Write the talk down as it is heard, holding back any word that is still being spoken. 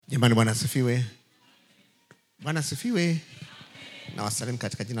Jamani, Bwana asifiwe. Bwana asifiwe. Na wasalimu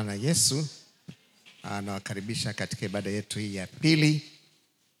katika jina la Yesu. Nawakaribisha katika ibada yetu hii ya pili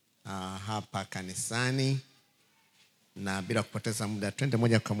hapa kanisani. Na bila kupoteza muda, twende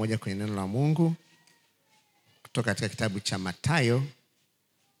moja kwa moja kwenye neno la Mungu kutoka katika kitabu cha Mathayo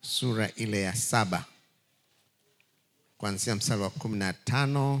sura ile ya 7 kuanzia mstari wa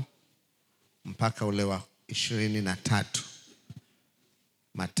 15 mpaka ule wa 23.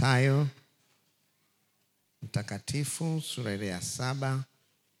 Mathayo mtakatifu sura ile ya 7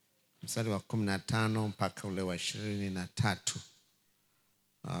 mstari wa 15 mpaka ule wa 23.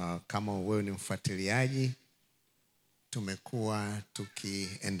 Kama wewe ni mfuatiliaji, tumekuwa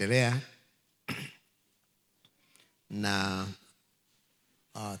tukiendelea na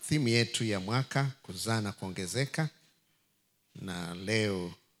theme yetu ya mwaka, kuzaa na kuongezeka. Na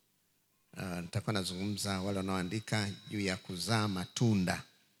leo nitakuwa nazungumza wale wanaoandika juu ya kuzaa matunda.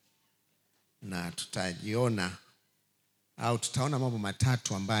 Na tutaona mambo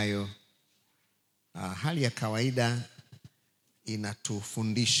matatu ambayo hali ya kawaida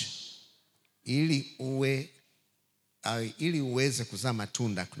inatufundisha ili uweze kuzaa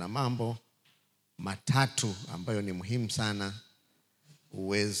matunda. Kuna mambo matatu ambayo ni muhimu sana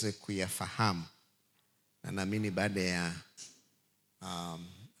uweze kuyafahamu. Na naamini baada ya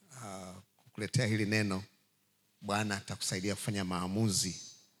kukuletea hili neno, Bwana atakusaidia kufanya maamuzi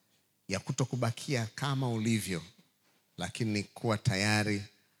ya kutokubakia kama ulivyo, lakini kuwa tayari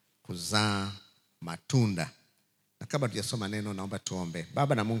kuzaa matunda. Na kabla tujasoma neno, naomba tuombe.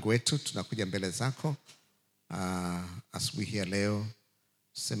 Baba na Mungu wetu, tunakuja mbele zako asubuhi ya leo.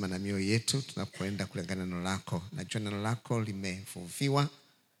 Sema na mioyo yetu tunapoenda kulingana neno lako. Najua neno lako limefuviwa,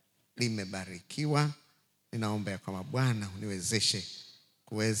 limebarikiwa. Ninaomba ya kwamba Bwana uniwezeshe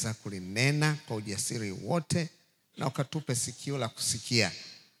kuweza kulinena kwa ujasiri wote, na ukatupe sikio la kusikia,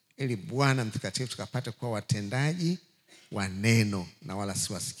 ili Bwana mtakatifu tukapate kuwa watendaji wa neno na wala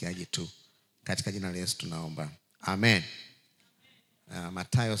si wasikiaji tu. Katika jina la Yesu tunaomba. Amen.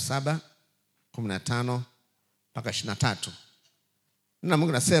 Mathayo 7:15 mpaka 23. Na Mungu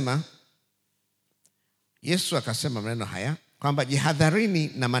anasema, Yesu akasema maneno haya kwamba jihadharini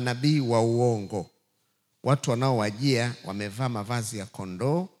na manabii wa uongo, watu wanaowajia wamevaa mavazi ya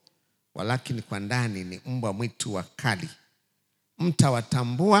kondoo, walakini kwa ndani ni mbwa mwitu wakali.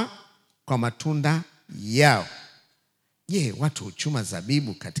 Mtawatambua kwa matunda yao. Je, watu huchuma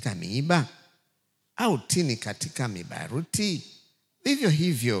zabibu katika miiba au tini katika mibaruti? Vivyo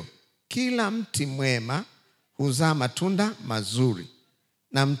hivyo kila mti mwema huzaa matunda mazuri,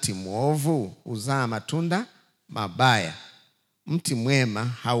 na mti mwovu huzaa matunda mabaya. Mti mwema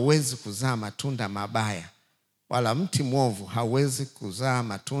hauwezi kuzaa matunda mabaya, wala mti mwovu hauwezi kuzaa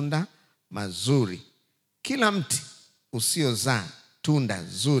matunda mazuri. Kila mti usiozaa tunda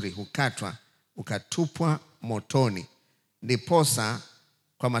zuri hukatwa ukatupwa motoni. Ndiposa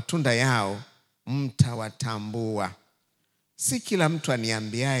kwa matunda yao mtawatambua. Si kila mtu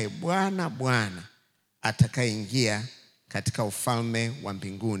aniambiaye Bwana, Bwana atakayeingia katika ufalme wa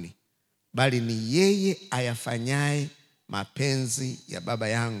mbinguni, bali ni yeye ayafanyaye mapenzi ya Baba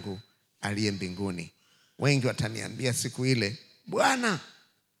yangu aliye mbinguni. Wengi wataniambia siku ile, Bwana,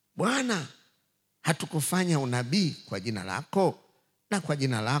 Bwana, hatukufanya unabii kwa jina lako, na kwa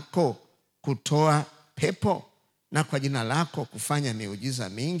jina lako kutoa pepo, na kwa jina lako kufanya miujiza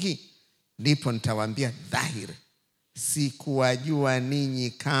mingi? Ndipo nitawaambia dhahiri, sikuwajua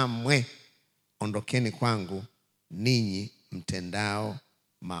ninyi kamwe. Ondokeni kwangu ninyi mtendao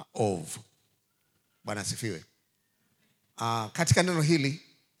maovu. Bwana asifiwe. Katika neno hili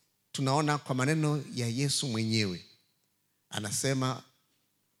tunaona kwa maneno ya Yesu mwenyewe. Anasema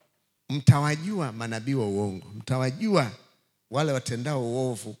mtawajua manabii wa uongo, mtawajua wale watendao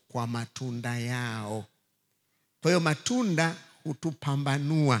uovu kwa matunda yao. Kwa hiyo matunda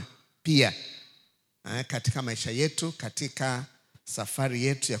hutupambanua pia katika maisha yetu, katika safari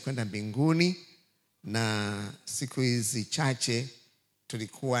yetu ya kwenda mbinguni. Na siku hizi chache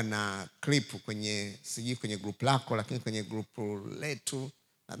tulikuwa na clip kwenye group lako, lakini kwenye group letu,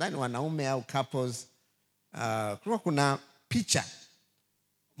 nadhani wanaume au couples, kulikuwa kuna picha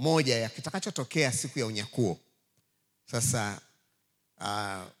moja ya kitakachotokea siku ya unyakuo. Sasa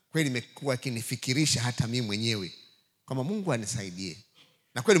kweli imekuwa kinifikirisha hata mimi mwenyewe kwamba Mungu anisaidie.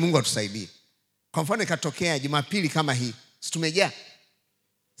 Na kweli Mungu atusaidie. Kwa mfano ikatokea Jumapili kama hii, si tumejaa,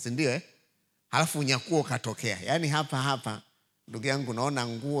 si ndio halafu unyakuo katokea. Yaani hapa ndugu yangu, naona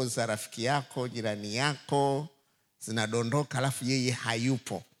nguo za rafiki yako, jirani yako zinadondoka, halafu yeye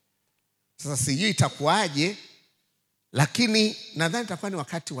hayupo. Sasa sijui itakuwaje, lakini nadhani itakuwa ni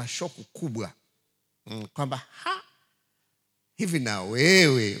wakati wa shoku kubwa. Kwamba hivi na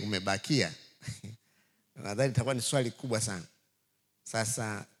wewe umebakia? Nadhani itakuwa ni swali kubwa sana.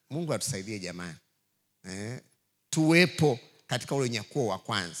 Sasa Mungu atusaidie jamani. Tuwepo katika ule unyakuo wa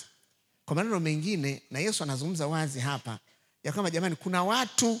kwanza. Kwa maneno mengine, na Yesu anazungumza wazi hapa ya kama jamani, kuna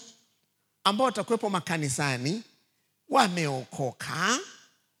watu ambao watakuwepo makanisani, wameokoka,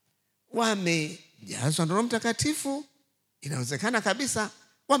 wamejazwa na Roho Mtakatifu, inawezekana kabisa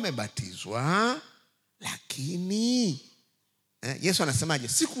wamebatizwa, lakini Yesu anasemaje?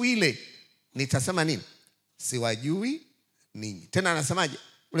 Siku ile nitasema nini? Siwajui ninyi. Tena anasemaje?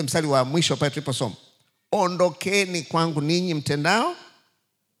 Ule mstari wa mwisho pale tuliposoma, ondokeni kwangu ninyi mtendao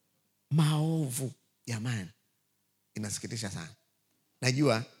maovu. Jamani, inasikitisha sana.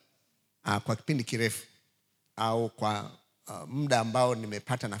 Najua kwa kipindi kirefu au kwa muda ambao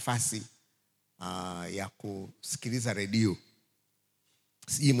nimepata nafasi ya kusikiliza redio,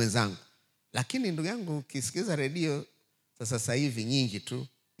 siji mwenzangu, lakini ndugu yangu ukisikiliza redio sasa hivi nyingi tu,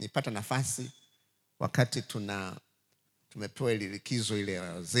 nipata nafasi wakati tumepewa likizo ile ya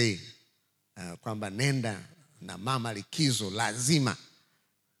wazee, kwamba nenda na mama likizo lazima.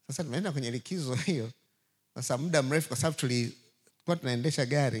 Sasa tumeenda kwenye likizo hiyo sasa muda mrefu, kwa sababu tulikuwa tunaendesha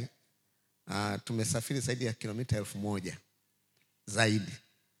gari, tumesafiri zaidi ya kilomita 1000 zaidi.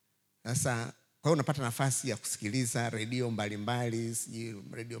 Sasa kwa hiyo unapata nafasi ya kusikiliza redio mbalimbali, si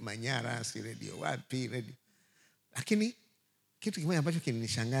redio Manyara, si redio wapi, redio. Lakini kitu kimoja ambacho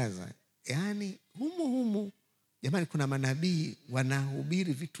kilinishangaza, yani humu jamani, kuna manabii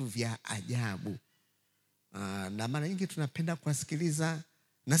wanahubiri vitu vya ajabu. Na mara nyingi tunapenda kusikiliza,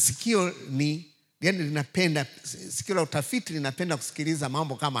 na sikio linapenda, sikio la utafiti linapenda kusikiliza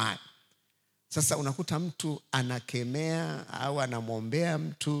mambo kama haya. Sasa unakuta mtu anakemea au anamwombea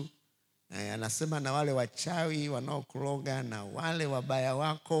mtu, anasema na wale wachawi wanaokuroga na wale wabaya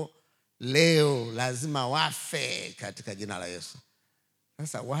wako leo lazima wafe katika jina la Yesu.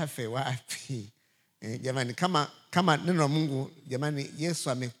 Sasa wafe wapi? Jamani, kama neno la Mungu, jamani, Yesu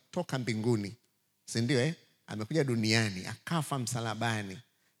ametoka mbinguni, si ndio? Amekuja duniani, akafa msalabani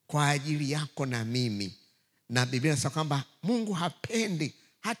kwa ajili yako na mimi. Na Biblia inasema kwamba Mungu hapendi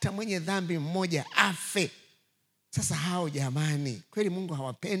hata mwenye dhambi mmoja afe. Sasa hao jamani, kweli Mungu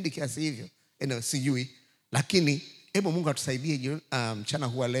hawapendi kiasi hivyo? Sijui, lakini hebu Mungu atusaidie mchana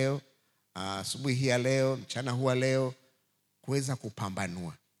huwa leo, asubuhi hii ya leo, mchana huwa leo, kuweza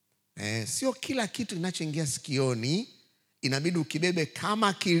kupambanua. Sio kila kitu kinachoingia sikioni inabidi ukibebe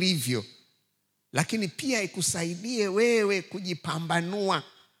kama kilivyo, lakini pia ikusaidie wewe kujipambanua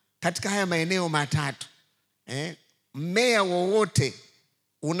katika haya maeneo matatu. Mmea wowote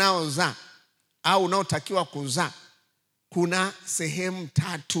unaozaa au unaotakiwa kuzaa, kuna sehemu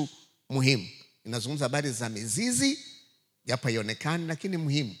 3 muhimu. Inazungumza habari za mizizi, japo haionekani lakini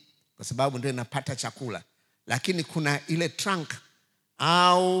muhimu kwa sababu ndio inapata chakula. Lakini kuna ile trunk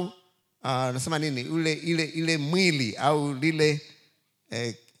au nasema nini, ile mwili au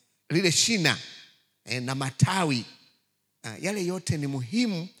lile shina na matawi. Yale yote ni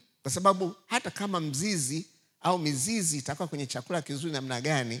muhimu, kwa sababu hata kama mzizi au mizizi itakuwa kwenye chakula kizuri namna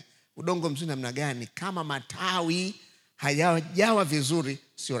gani, udongo mzuri namna gani, kama matawi hayajawa vizuri,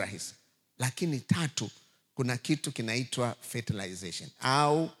 sio rahisi. Lakini 3, kuna kitu kinaitwa fertilization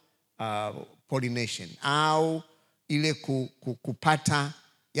au pollination, au ile kupata,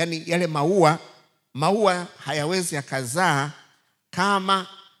 yani yale maua hayawezi yakazaa kama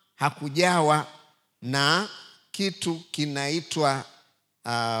hakujawa na kitu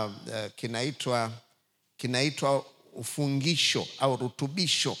kinaitwa ufungisho au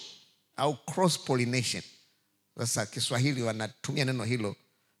rutubisho au cross pollination. Sasa Kiswahili wanatumia neno hilo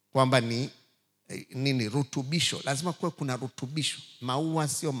kwamba ni nini? Rutubisho. Lazima kuwe kuna rutubisho. Maua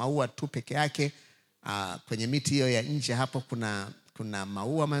sio maua tu peke yake. Kwenye miti hiyo ya nje hapo kuna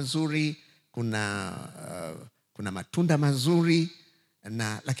maua mazuri, kuna matunda mazuri,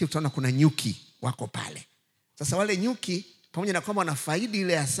 lakini utaona kuna nyuki wako pale. Sasa wale nyuki pamoja na kwamba wanafaidi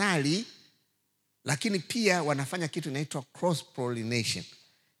ile asali, lakini pia wanafanya kitu inaitwa cross pollination.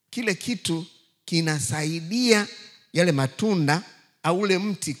 Kile kitu kinasaidia yale matunda au ule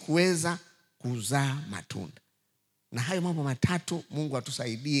mti kuweza kuzaa matunda. Na hayo mambo 3 Mungu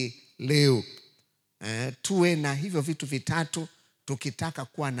atusaidie leo. Tuwe na hivyo vitu 3 tukitaka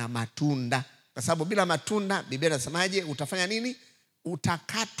kuwa na matunda. Kwa sababu bila matunda, Biblia inasemaje? Utafanya nini?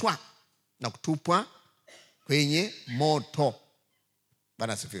 Utakatwa na kutupwa kwenye moto.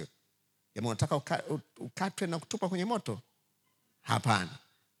 Bwana asifiwe. Jamani, unataka ukatwe na kutupwa kwenye moto? Hapana.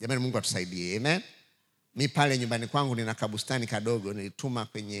 Jamani, Mungu atusaidie. Amen. Mimi pale nyumbani kwangu nina kabustani kadogo, nilituma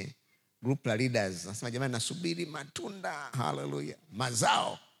kwenye group la leaders. Nasema jamani, nasubiri matunda. Hallelujah.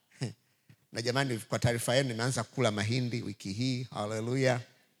 Mazao. Na jamani, kwa taarifa yenu, nimeanza kula mahindi wiki hii. Haleluya.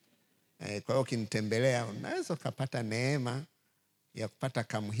 Kwa hiyo ukinitembelea unaweza kupata neema ya kupata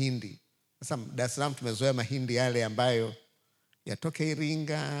kamhindi. Sasa Dar es Salaam tumezoea mahindi yale ambayo yatoke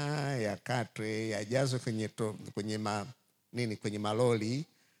Iringa, yakatwe, yajazwe kwenye maloli,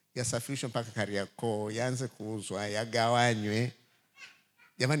 yasafirishwe mpaka Kariakoo, yaanze kuuzwa, yagawanywe.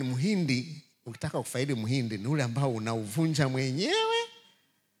 Jamani, muhindi, ukitaka kufaidi muhindi ni ule ambao unauvunja mwenyewe,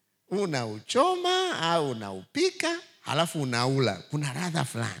 unauchoma au unaupika, halafu unaula. Kuna ladha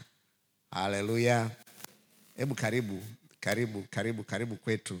fulani. Haleluya. Hebu karibu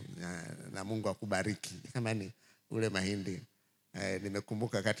kwetu, na Mungu akubariki. Jamani, ule mahindi.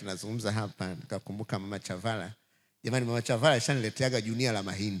 Nimekumbuka wakati nazungumza hapa, nikakumbuka Mama Chavala. Jamani, Mama Chavala shanileteaga junia la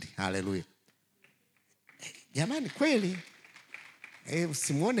mahindi. Haleluya. Jamani, kweli.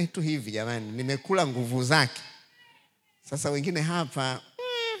 Usimuone tu hivi jamani, nimekula nguvu zake. Sasa wengine hapa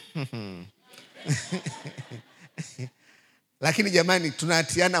lakini jamani,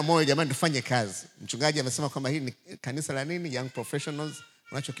 tunatiana moyo jamani, tufanye kazi. Mchungaji amesema kwamba hii ni kanisa la nini? Young professionals.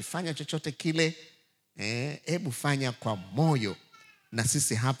 Unachokifanya chochote kile, hebu fanya kwa moyo. Na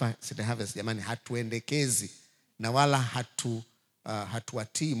sisi hapa City Harvest jamani, hatuendekezi na wala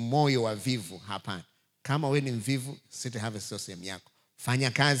hatuwatii moyo wa vivu. Hapana. Kama wewe ni mvivu, City Harvest sio sehemu yako.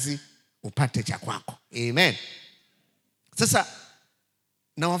 Fanya kazi upate cha kwako. Amen. Sasa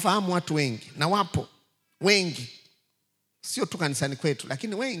nawafahamu watu wengi, na wapo wengi, sio tu kanisani kwetu,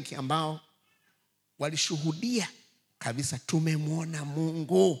 lakini wengi ambao walishuhudia kabisa tumemwona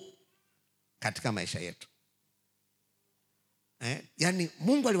Mungu katika maisha yetu. Yaani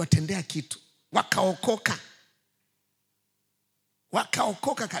Mungu aliwatendea kitu,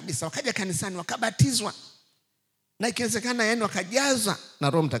 wakaokoka kabisa, wakaja kanisani, wakabatizwa, na ikiwezekana yani wakajaza na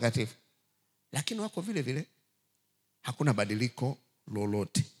Roho Mtakatifu. Lakini wako vile vile, hakuna badiliko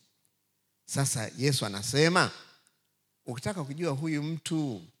lolote. Sasa Yesu anasema, ukitaka kujua huyu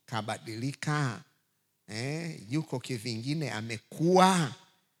mtu kabadilika, yuko kivingine, amekuwa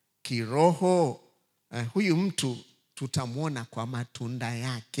kiroho, huyu mtu tutamwona kwa matunda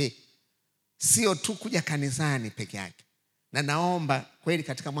yake, sio tu kuja kanisani peke yake. Na naomba kweli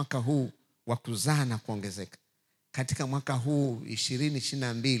katika mwaka huu wa kuzaa na kuongezeka, katika mwaka huu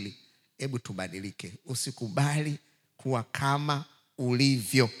 2022, hebu tubadilike. Usikubali kuwa kama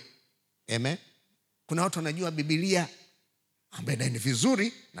ulivyo. Amen. Kuna watu wanajua Biblia ambaye ni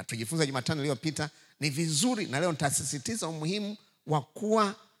vizuri, na tujifunza Jumatano iliyopita, ni vizuri, na leo nitasisitiza umuhimu wa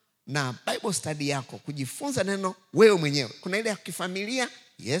kuwa na Bible study yako, kujifunza neno wewe mwenyewe. Kuna ile ya kifamilia,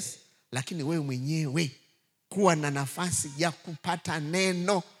 yes, lakini wewe mwenyewe kuwa na nafasi ya kupata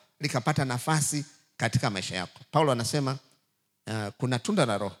neno likapata nafasi katika maisha yako. Paulo anasema kuna tunda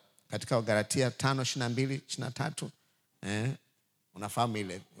la Roho katika Galatia 5:22-23. Unafahamu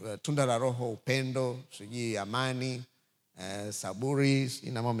ile tunda la Roho: upendo, amani, saburi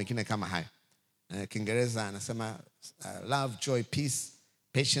na mambo mengine kama hayo. Kiingereza anasema love, joy, peace,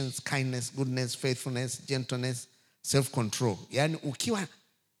 patience, kindness, goodness, faithfulness, gentleness, self control. Yani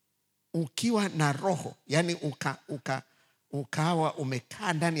ukiwa na Roho, yani ukawa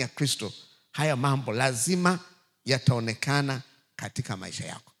umekaa ndani ya Kristo, haya mambo lazima yataonekana katika maisha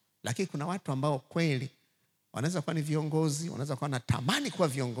yako. Lakini kuna watu ambao kweli wanaweza kuwa ni viongozi, wanaweza kuwa natamani kuwa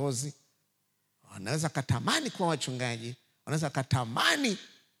viongozi, wanaweza katamani kuwa wachungaji, wanaweza katamani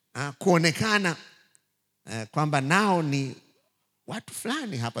kuonekana kwamba nao ni watu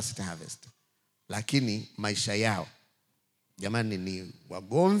fulani hapa City Harvest, lakini maisha yao jamani ni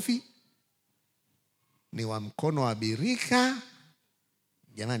wagomvi, ni wa mkono wa birika.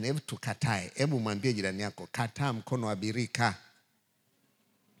 Jamani, hebu tukatae. Hebu mwambie jirani yako, kataa mkono wa birika.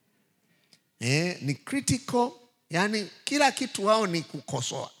 Ni critical, yani kila kitu wao ni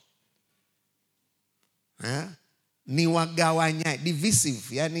kukosoa. Ni wagawanya,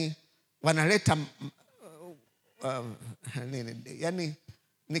 divisive, yani wanaleta yani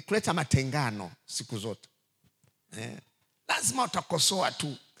ni kuleta matengano siku zote. Lazima utakosoa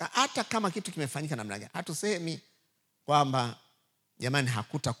tu, hata kama kitu kimefanyika namna gani. Hatusemi kwamba jamani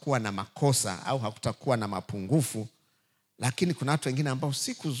hakutakuwa na makosa au hakutakuwa na mapungufu, lakini kuna watu wengine ambao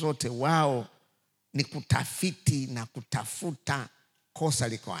siku zote wao ni kutafiti na kutafuta kosa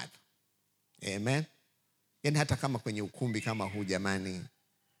liko wapi. Amen. Yani hata kama kwenye ukumbi kama huu jamani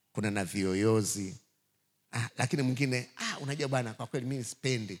kuna na vioyozi, lakini mwingine unajua bwana, kwa kweli mimi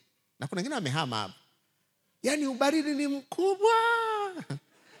sipendi. Na kuna wengine wamehama hapo, yani ubaridi ni mkubwa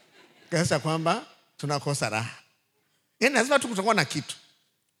kiasi kwamba tunakosa raha. Yani lazima tukutakuwa na kitu.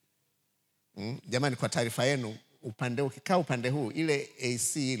 Jamani, kwa taarifa yenu, ukikaa upande huu, ile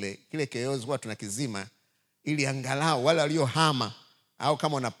AC ile kile kiyoyozi huwa tunakizima ili angalau wale waliohama Au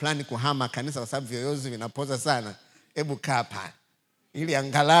kama una plani kuhama kanisa kwa sababu vyoyozi vinapoza sana, hebu kaa pale. Ili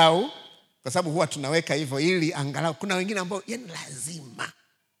angalau, kwa sababu huwa tunaweka hivyo ili angalau, kuna wengine ambao yani lazima,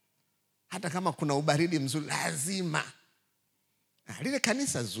 hata kama kuna ubaridi mzuri lazima. Lile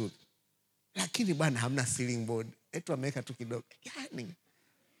kanisa zuri, lakini bwana hamna ceiling board, eti wameweka tu kidogo. Yani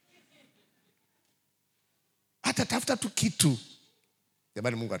hata tafuta tu kitu.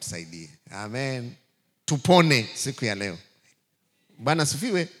 Jamani, Mungu atusaidie. Amen. Tupone siku ya leo. Bwana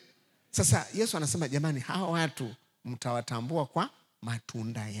asifiwe. Sasa Yesu anasema jamani, hawa watu mtawatambua kwa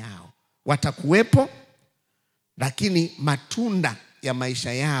matunda yao. Watakuwepo, lakini matunda ya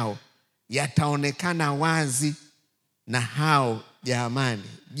maisha yao yataonekana wazi, na hao jamani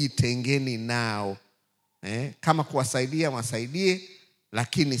jitengeni nao. Kama kuwasaidia wasaidie,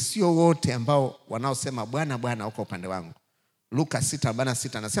 lakini sio wote ambao wanaosema Bwana Bwana uko upande wangu. Luka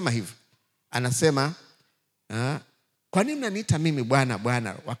 6:46 anasema hivi. Anasema kwa nini mnaniita mimi Bwana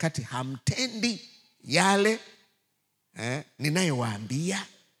Bwana wakati hamtendi yale ninayowaambia?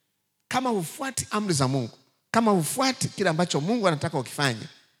 Kama hufuati amri za Mungu, kama hufuati kile ambacho Mungu anataka ukifanye,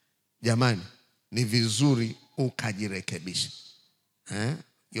 jamani ni vizuri ukajirekebisha.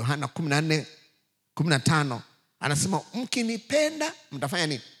 Yohana 14:15 anasema mkinipenda mtafanya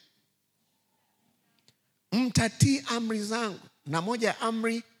nini? Mtatii amri zangu. Na moja ya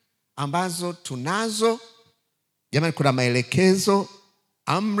amri ambazo tunazo, jamani, kuna maelekezo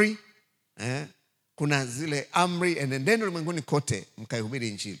amri, kuna zile amri, enendeni ulimwenguni kote mkaihubiri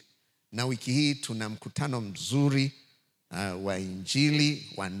injili. Na wiki hii tuna mkutano mzuri wa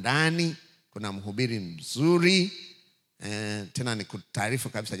injili wa ndani. Kuna mhubiri mzuri, tena ni kutaarifu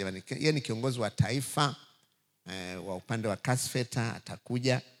kabisa jamani, yeye ni kiongozi wa taifa wa upande wa Kasfeta,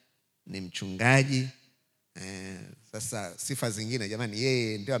 atakuja, ni mchungaji. Sasa sifa zingine jamani,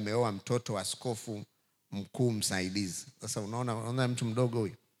 yeye ndio ameoa mtoto wa askofu mkuu msaidizi. Sasa unaona mtu mdogo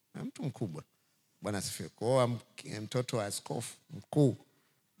huyu, mtu mkubwa. Bwana asifiwe. Kuoa mtoto wa askofu mkuu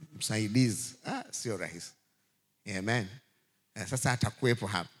msaidizi, sio rahisi. Amen. Sasa atakuwepo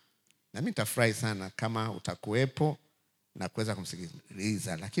hapa, na mimi nitafurahi sana kama utakuwepo na kuweza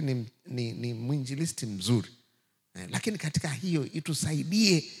kumsikiliza. Lakini ni mwinjilisti mzuri, lakini katika hiyo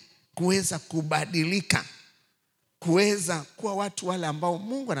itusaidie kuweza kubadilika, kuweza kuwa watu wale ambao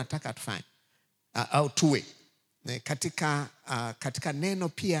Mungu anataka atufanye au tuwe katika neno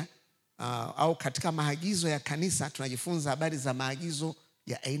pia, au katika maagizo ya kanisa. Tunajifunza habari za maagizo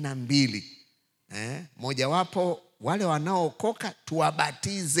ya aina mbili. Mojawapo, wale wanaookoka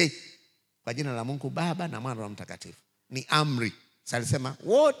tuwabatize kwa jina la Mungu Baba na Mwana na Roho Mtakatifu. Ni amri. Sasa alisema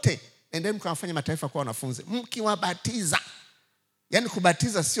wote endeni mkawafanye mataifa kuwa wanafunzi mkiwabatiza. Yaani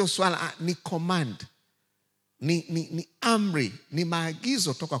kubatiza sio swala, ni command. Ni amri, ni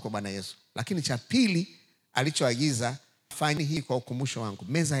maagizo toka kwa Bwana Yesu. Lakini cha pili alichoagiza, fanya hii kwa ukumbusho wangu.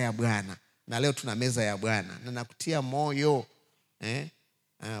 Meza ya Bwana. Na leo tuna meza ya Bwana. Na nakutia moyo,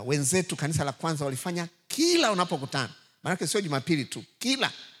 wenzetu kanisa la kwanza walifanya kila unapokutana. Maana sio Jumapili tu,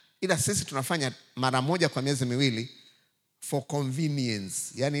 kila. Ila sisi tunafanya mara moja kwa miezi miwili for convenience.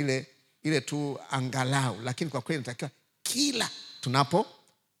 Yaani ile tu angalau, lakini kwa kweli natakiwa kila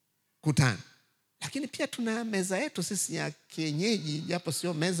tunapokutana. Lakini pia tuna meza yetu sisi ya kienyeji, japo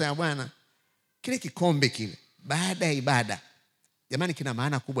sio meza ya Bwana. Kile kikombe kile baada ya ibada, jamani, kina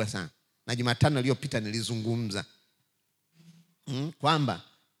maana kubwa sana. Na Jumatano iliyopita nilizungumza kwamba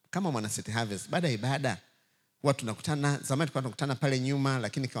kama mwana City Harvest, baada ya ibada huwa tunakutana. Zamani tulikuwa tunakutana pale nyuma,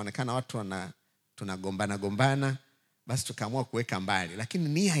 lakini kaonekana watu tunagombana, basi tukaamua kuweka mbali. Lakini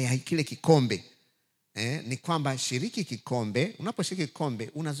nia ya kile kikombe ni kwamba shiriki kikombe. Unaposhiriki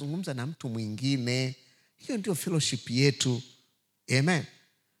kikombe unazungumza na mtu mwingine. Hiyo ndio fellowship yetu. Amen.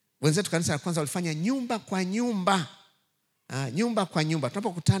 Wenzetu kanisa la kwanza walifanya nyumba kwa nyumba. Nyumba kwa nyumba.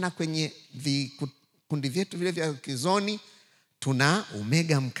 Tunapokutana kwenye vikundi vyetu vile vya kizoni, tuna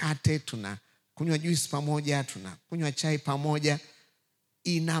umega mkate, tuna kunywa juice pamoja, tuna kunywa chai pamoja.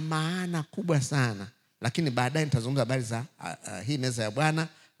 Ina maana kubwa sana. Lakini baadaye nitazungumza habari za hii meza ya Bwana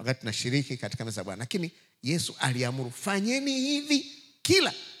wakati tunashiriki katika meza ya Bwana. Lakini Yesu aliamuru, fanyeni hivi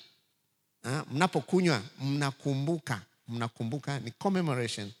kila mnapokunywa, mnakumbuka, ni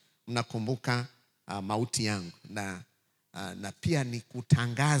commemoration, mnakumbuka mauti yangu. Na pia ni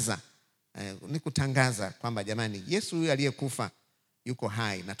kutangaza kwamba jamani, Yesu huyu aliyekufa yuko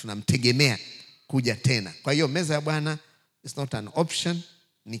hai na tunamtegemea kuja tena. Kwa hiyo meza ya Bwana is not an option,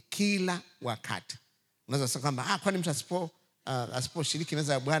 ni kila wakati. Unaweza kusema kwamba kwani mtu asiposhiriki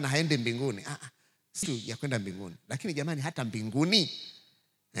meza ya Bwana haende mbinguni? Sio ya kwenda mbinguni. Lakini jamani, hata mbinguni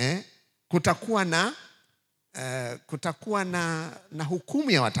kutakuwa na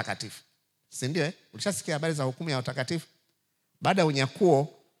hukumu ya watakatifu. Si ndio? Ulishasikia habari za hukumu ya watakatifu? Baada ya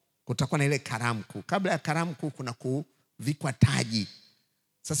unyakuo kutakuwa na ile karamu kuu. Kabla ya karamu kuu kuna kuvikwa taji.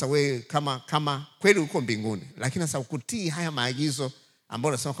 Sasa wewe kama kweli uko mbinguni, lakini sasa ukutii haya maagizo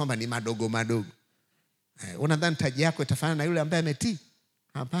ambayo unasema kwamba ni madogo madogo, unadhani taji yako itafanana na yule ambaye ametii?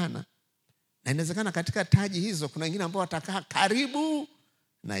 Hapana. Na inawezekana katika taji hizo kuna wengine ambao watakaa karibu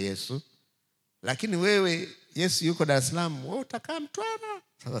na Yesu, lakini wewe Yesu yuko Dar es Salaam, wewe utakaa Mtwara.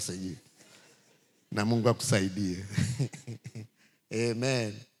 Sasa sijui. Na Mungu akusaidie.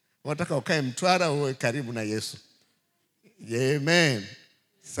 Amen. Unataka ukae Mtwara uwe karibu na Yesu. Amen.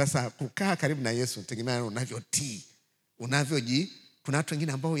 Sasa kukaa karibu na Yesu tegemea unavyotii, kuna watu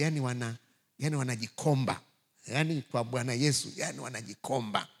wengine ambao wanajikomba. Kwa Bwana Yesu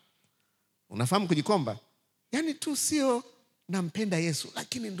wanajikomba. Unafahamu kujikomba? Tu sio nampenda Yesu,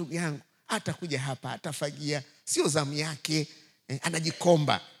 lakini ndugu yangu atakuja hapa, atafagia, sio zamu yake,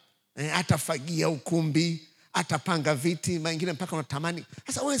 anajikomba. Atafagia ukumbi, atapanga viti, mengine mpaka unatamani.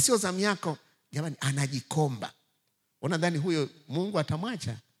 Sasa wewe sio zamu yako, jamani, anajikomba. Unadhani huyo Mungu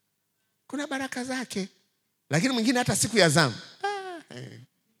atamwacha? Kuna baraka zake. Lakini mwingine hata siku ya zamu.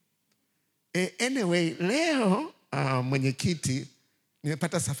 Anyway, leo mwenyekiti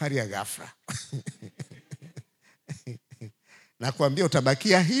nimepata safari ya ghafla. Na kuambia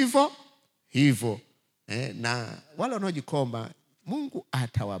utabakia hivyo. Na wale wanaojikomba Mungu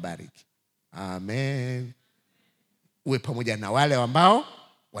atawabariki. Amen. Uwe pamoja na wale ambao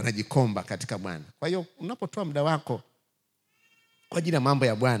wanajikomba katika Bwana. Kwa hiyo unapotoa muda wako kwa ajili ya mambo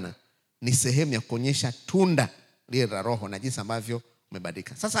ya Bwana, ni sehemu ya kuonyesha tunda lile la Roho na jinsi ambavyo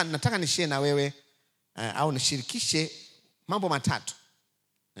umebadilika. Sasa nataka nishare na wewe au nishirikishe mambo matatu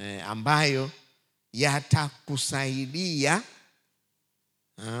ambayo yatakusaidia,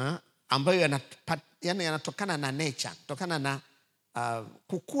 ambayo yanatokana na nature, kutokana na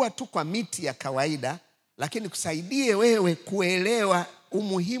kukua tu kwa miti ya kawaida, lakini kusaidie wewe kuelewa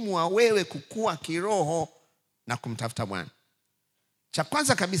umuhimu wa wewe kukua kiroho na kumtafuta Bwana. Cha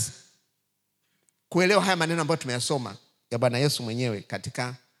kwanza kabisa, kuelewa haya maneno ambayo tumeyasoma ya Bwana Yesu mwenyewe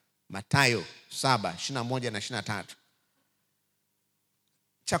katika Mathayo 7:21 na 23.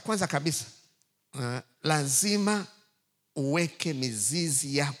 Cha kwanza kabisa, lazima uweke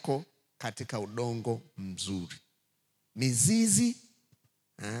mizizi yako katika udongo mzuri. Mizizi,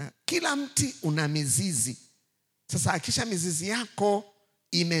 kila mti una mizizi. Sasa akisha mizizi yako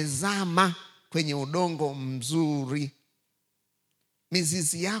imezama kwenye udongo mzuri,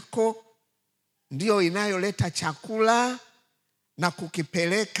 mizizi yako ndio inayoleta chakula na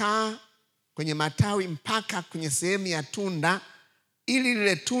kukipeleka kwenye matawi mpaka kwenye sehemu ya tunda. Ili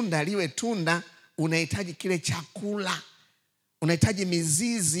lile tunda liwe tunda, unahitaji kile chakula. Unahitaji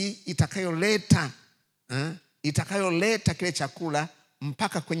mizizi itakayoleta kile chakula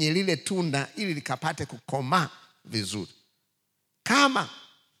mpaka kwenye lile tunda ili likapate kukomaa vizuri. Kama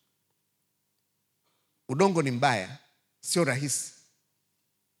udongo ni mbaya, sio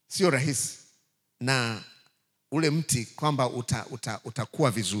rahisi na ule mti kwamba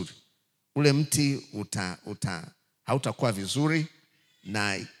utakuwa vizuri. Ule mti hautakuwa vizuri,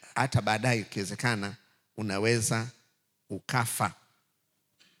 na hata baadaye ikiwezekana unaweza ukafa.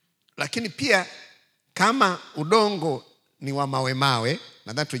 Lakini pia kama udongo ni wa mawe,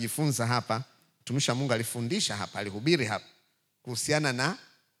 nadhani tujifunza hapa, mtumishi wa Mungu alifundisha hapa, alihubiri hapa kuhusiana na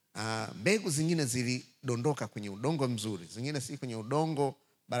mbegu zingine zilidondoka kwenye udongo mzuri, zingine si kwenye udongo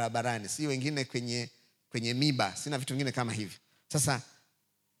barabarani, si wengine kwenye miba, sina vitu vingine kama hivi. Sasa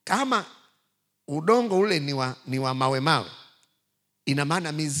kama udongo ule ni wa mawe, ina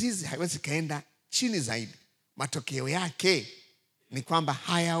maana mizizi haiwezi kaenda chini zaidi. Matokeo yake ni kwamba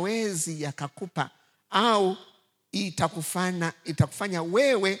hayawezi yakakupa, au itakufanya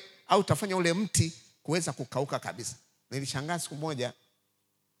wewe, au utafanya ule mti kuweza kukauka kabisa. Nilishangaa siku moja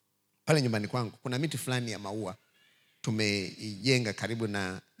pale nyumbani kwangu, kuna miti fulani ya maua tumeijenga karibu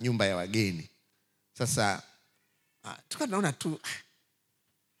na nyumba ya wageni. Sasa tukawa tunaona tu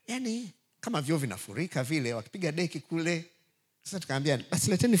kama vyoo vinafurika vile, wakipiga deki kule. Sasa tukaambia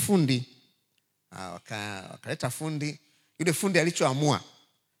basi leteni fundi. Wakaleta fundi. Yule fundi alichoamua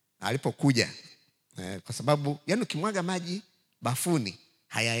alipokuja, kwa sababu ukimwaga maji bafuni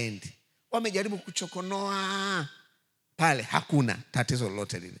hayaendi. Wamejaribu kuchokonoa pale, hakuna tatizo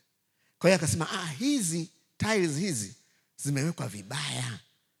lolote lile. Kwa hiyo akasema hizi tiles hizi zimewekwa vibaya,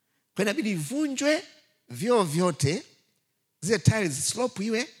 kwa inabidi ivunjwe vyoo vyote, zile tiles slope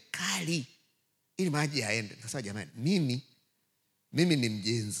iwe kali ili maji yaende. Sasa jamani, mimi ni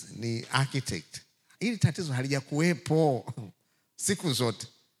mjenzi, ni architect. Hili tatizo halijakuwepo siku zote.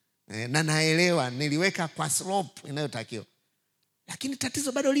 Na naelewa niliweka kwa slope inayotakiwa, lakini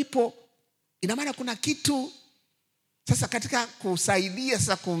tatizo bado lipo. Ina maana kuna kitu. Sasa katika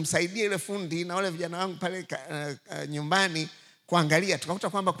kumsaidia ile fundi na wale vijana wangu pale nyumbani kuangalia, tukakuta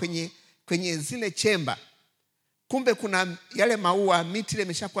kwamba kwenye zile chemba, kumbe kuna yale maua, miti ile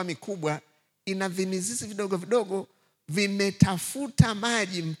imeshakuwa mikubwa, ina vimizizi vidogo vidogo vimetafuta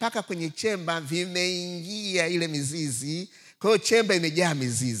maji mpaka kwenye chemba, vimeingia ile mizizi. Kwa hiyo chemba imejaa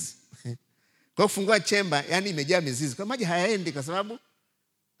mizizi. Kwa kufungua chemba, yani imejaa mizizi. Kwa maji hayaendi kwa sababu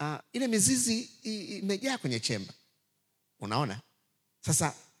ile mizizi imejaa kwenye chemba. Unaona?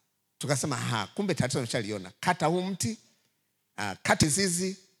 Sasa tukasema kumbe tatizo tumeshaliona. Kata huu mti, kata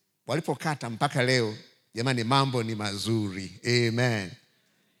mizizi. Walipokata mpaka leo, jamani, mambo ni mazuri. Amen.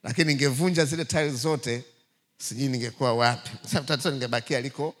 Lakini ningevunja zile tiles zote, sijui ningekuwa wapi. Sasa tatizo ningebakia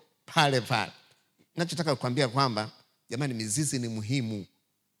liko pale pale. Ninachotaka kukuambia kwamba jamani, mizizi ni muhimu,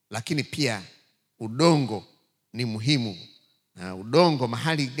 lakini pia udongo ni muhimu. Udongo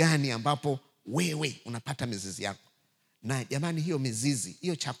mahali gani ambapo wewe unapata mizizi yako? Na jamani, hiyo mizizi,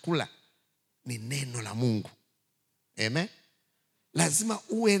 hiyo chakula ni neno la Mungu. Amen. Lazima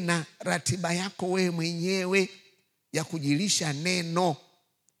uwe na ratiba yako wewe mwenyewe ya kujilisha neno.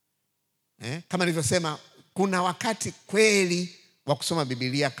 Kama nilivyosema, kuna wakati kweli wa kusoma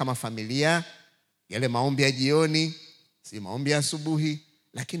Biblia kama familia, yale maombi ya jioni, si maombi ya asubuhi,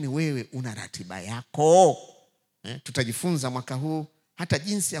 lakini wewe una ratiba yako. Tutajifunza mwaka huu hata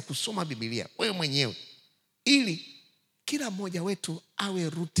jinsi ya kusoma Biblia wewe mwenyewe, ili kila mmoja wetu awe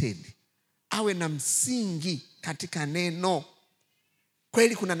rooted, awe na msingi katika neno.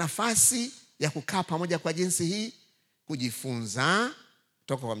 Kweli kuna nafasi ya kukaa pamoja kwa jinsi hii, kujifunza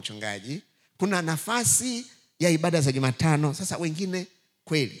kutoka kwa mchungaji. Kuna nafasi ya ibada za Jumatano. Sasa wengine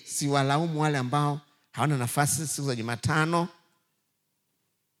kweli si walaumu wale ambao hawana nafasi siku za Jumatano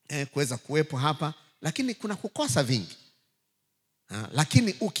kuweza kuwepo hapa, lakini kuna kukosa vingi.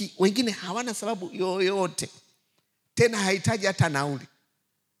 Lakini wengine hawana sababu yoyote, tena hahitaji hata nauli.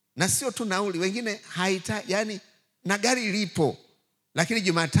 Na sio tu nauli, wengine hahitaji, yani na gari lipo, lakini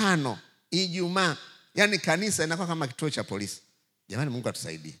Jumatano, Ijumaa, yani kanisa inakuwa kama kituo cha polisi. Jamani, Mungu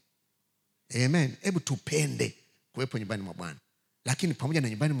atusaidie. Amen. Hebu tupende kuwepo nyumbani mwa Bwana. Lakini pamoja na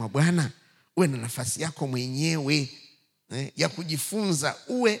nyumbani mwa Bwana, uwe na nafasi yako mwenyewe ya kujifunza.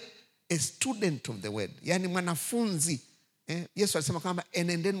 Uwe a student of the word, yani mwanafunzi. Yesu alisema kwamba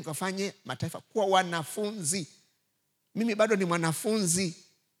enendeni mkafanye mataifa kuwa wanafunzi. Mimi bado ni mwanafunzi.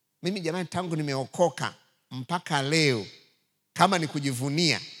 Mimi jamani, tangu nimeokoka mpaka leo, kama ni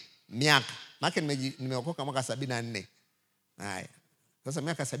kujivunia miaka, maana nimeokoka mwaka 74. Haya. Sasa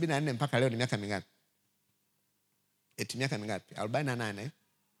miaka 74 mpaka leo ni miaka mingapi? Miaka mingapi? 48.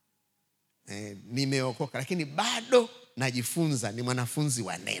 Nimeokoka, lakini bado najifunza, ni mwanafunzi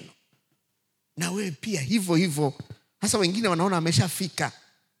wa neno. Na wewe pia hivyo hivyo. Sasa wengine wanaona wameshafika.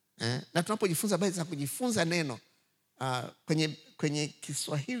 Na tunapojifunza habari za kujifunza neno, kwenye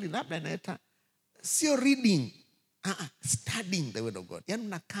Kiswahili labda inaita sio reading, studying the word of God. Yani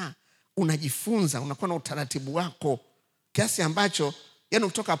unakaa, unajifunza, unakuwa na utaratibu wako kiasi ambacho yani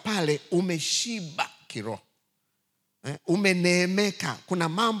kutoka pale umeshiba kiroho. Umeneemeka. Kuna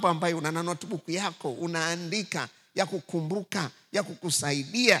mambo ambayo una notebook yako unaandika ya kukumbuka, ya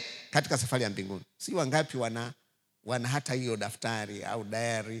kukusaidia katika safari ya mbinguni. Si wangapi wana hata hiyo daftari au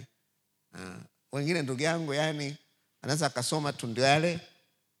diary. Wengine ndugu yangu yani anaweza akasoma tu ndio yale,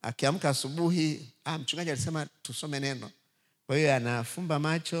 akiamka asubuhi, mchungaji alisema tusome neno. Kwa hiyo anafumba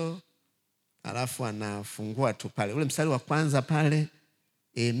macho, alafu anafungua tu pale ule mstari wa kwanza pale,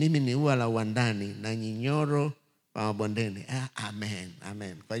 mimi ni ua la uwandani na nyinyoro wa mabondeni. Amen,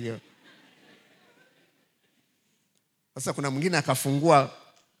 amen. Kwa hiyo sasa kuna mwingine akafungua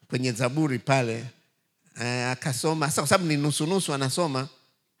kwenye Zaburi pale, akasoma. Sasa kwa sababu ni nusu anasoma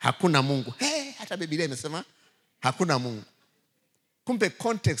hakuna Mungu. Hata Biblia imesema hakuna Mungu. Kumbe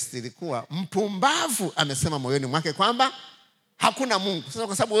context ilikuwa mpumbavu amesema moyoni mwake kwamba hakuna Mungu. Sasa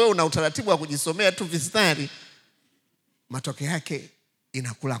kwa sababu wewe una utaratibu wa kujisomea tu vistari, matokeo yake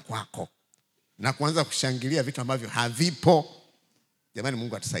inakula kwako na kuanza kushangilia vitu ambavyo havipo. Jamani,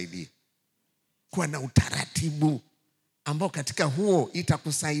 Mungu atusaidie kuwa na utaratibu ambao katika huo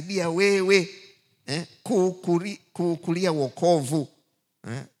itakusaidia wewe kukulia wokovu.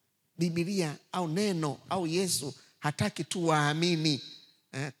 Biblia au neno au Yesu hataki tu waamini.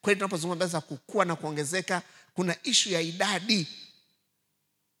 Kweli tunapozungumza za kukua na kuongezeka, kuna issue ya idadi.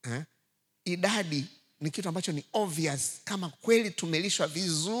 Idadi ni kitu ambacho ni obvious. Kama kweli tumelishwa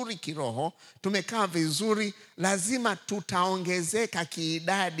vizuri kiroho, tumekaa vizuri, lazima tutaongezeka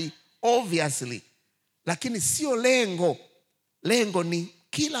kiidadi obviously. Lakini sio lengo. Lengo ni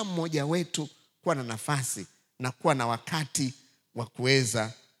kila mmoja wetu kuwa na nafasi na kuwa na wakati wa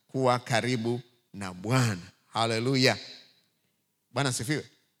kuweza kuwa karibu na Bwana. Haleluya. Bwana asifiwe.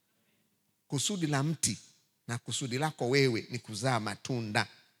 Kusudi la mti na kusudi lako wewe ni kuzaa matunda.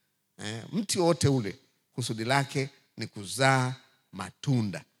 Mti wote ule kusudi lake ni kuzaa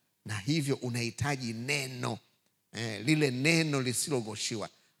matunda, na hivyo unahitaji neno, lile neno lisilogoshiwa,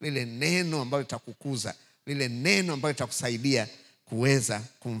 lile neno ambalo litakukuza, lile neno ambalo litakusaidia kuweza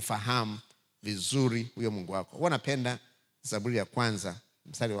kumfahamu vizuri huyo Mungu wako. Huwa napenda Zaburi ya 1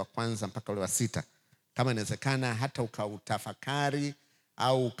 mstari wa 1 mpaka ule wa 6. Kama inawezekana hata ukautafakari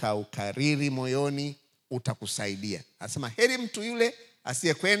au ukaukariri moyoni, utakusaidia. Anasema heri mtu yule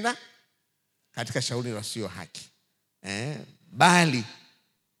asiyekwenda katika shauri la wasio haki, bali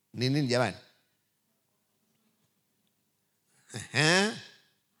ni nini jamani?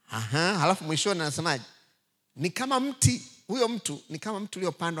 Halafu mwishoni anasemaje? Ni kama mti, huyo mtu ni kama mtu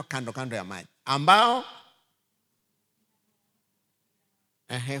uliopandwa kando kando ya maji, ambao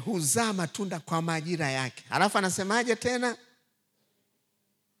huzaa matunda kwa majira yake. Halafu anasemaje tena?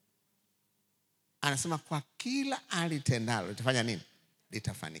 Anasema kwa kila alitendalo litafanya nini?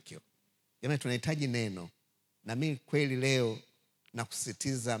 Litafanikiwa. Jamani, tunahitaji neno. Na mimi kweli leo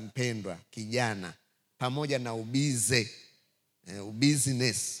nakusisitiza mpendwa kijana, pamoja na ubize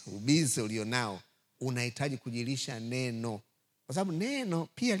ulionao, unahitaji kujilisha neno, kwa sababu neno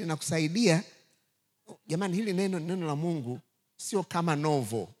pia linakusaidia. Jamani, hili neno la Mungu sio kama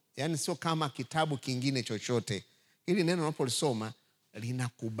novel, yani sio kama kitabu kingine chochote. Hili neno unapolisoma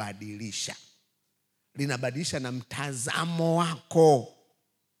linakubadilisha, linabadilisha na mtazamo wako.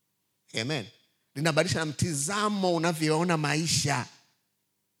 Amen. Linabadilisha na mtizamo unavyoona maisha.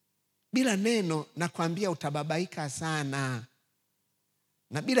 Bila neno nakwambia utababaika sana.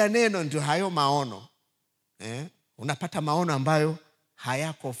 Na bila neno ndio hayo maono. Unapata maono ambayo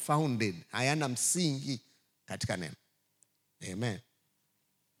hayako founded, hayana msingi katika neno. Amen.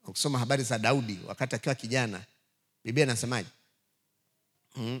 Ukisoma habari za Daudi wakati akiwa kijana, Biblia inasemaje?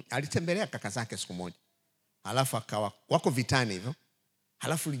 Alitembelea kaka zake siku moja. Halafu akawa wako vitani hivyo.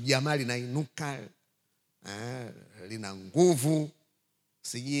 Halafu jamaa linainuka, lina nguvu,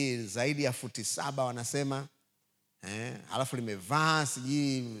 sijui zaidi ya futi 7 wanasema. Halafu limevaa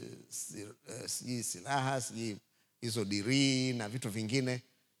sijui silaha, sijui hizo dirii na vitu vingine.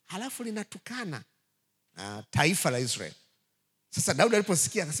 Halafu linatukana taifa la Israeli. Sasa Daudi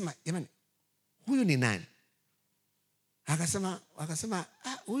aliposikia akasema, jamani, huyu ni nani? Akasema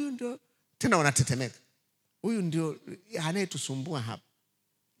huyu ndio, tena wanatetemeka, huyu ndio anayetusumbua hapa,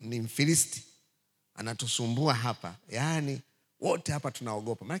 ni Mfilisti anatusumbua hapa. Yaani wote hapa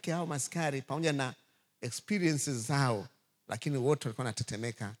tunaogopa. Maana hao maskari pamoja na experiences zao, lakini wote walikuwa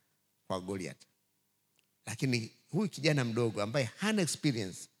wanatetemeka kwa Goliath. Lakini huyu kijana mdogo ambaye hana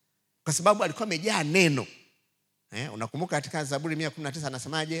experience, kwa sababu alikuwa amejaa neno. Unakumbuka katika Zaburi 119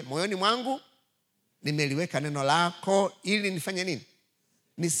 anasemaje? Moyoni mwangu nimeliweka neno lako ili nifanye nini?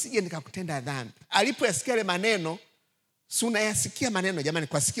 Nisije nikakutenda dhambi. Alipoyasikia ile maneno, si unayasikia maneno jamani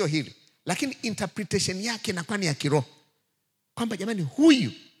kwa sikio hili, lakini interpretation yake inakuwa ni ya kiroho. Kwamba jamani,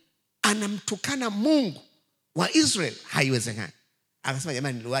 huyu anamtukana Mungu wa Israeli, haiwezekani. Akasema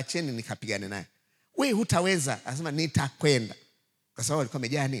jamani, niacheni nikapigane naye. Wewe hutaweza. Akasema nitakwenda. Kwa sababu alikuwa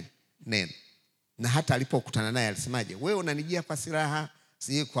amejaa nini? Neno. Na hata alipokutana naye alisemaje? Wewe unanijia kwa silaha,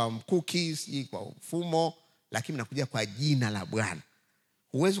 siji kwa mkuki, siji kwa mfumo, lakini nakuja kwa jina la Bwana.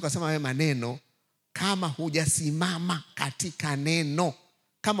 Huwezi ukasema wewe maneno kama hujasimama katika neno,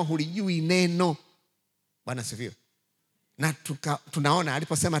 kama hulijui neno. Bwana sifiwe. Na tunaona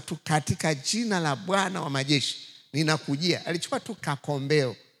aliposema tu katika jina la Bwana wa majeshi ninakujia, alichukua tu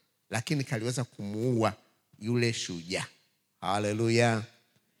kakombeo, lakini kaliweza kumuua yule shujaa. Haleluya.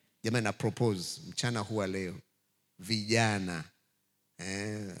 Jamani, na propose mchana huwa leo vijana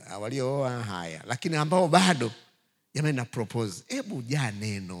waliooa haya, lakini ambao bado, jamani, na propose, hebu jaa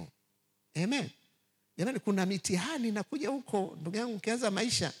neno. Amen. Jamani, kuna mitihani inakuja huko ndugu yangu ukianza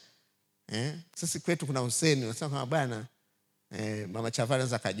maisha. Sasa kwetu kuna usemi unasema kama bwana, mama Chavara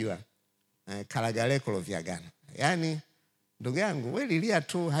anaweza kujua kalagaleko lovyagana. Yaani ndugu yangu wewe lilia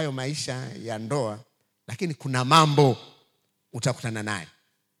tu hayo maisha ya ndoa, lakini kuna mambo utakutana naye.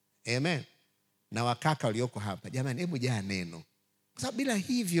 Amen. Na wakaka walioko hapa, jamani, hebu jaa neno. Kwa sababu bila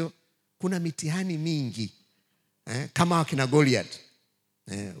hivyo kuna mitihani mingi. Kama wakina Goliath.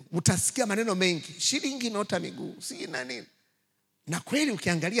 Utasikia maneno mengi, shilingi imeota miguu, si na nini. Na kweli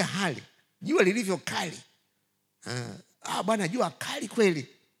ukiangalia hali, jua lilivyo kali. Bwana, jua kali kweli.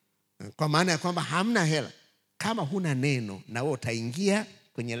 Kwa maana ya kwamba hamna hela. Kama huna neno, na wewe utaingia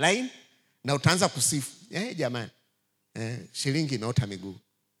kwenye line na utaanza kusifu. Jamani, shilingi imeota miguu.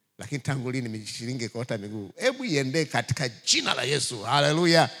 Lakini tangu lini shilingi ikaota miguu? Hebu iende katika jina la Yesu.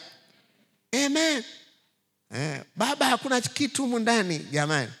 Haleluya. Amen. Baba hakuna kitu humu ndani.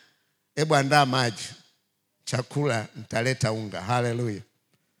 Jamani, hebu andaa maji, chakula, nitaleta unga. Haleluya.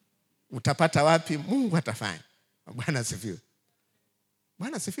 Utapata wapi? Mungu atafanya. Bwana asifiwe.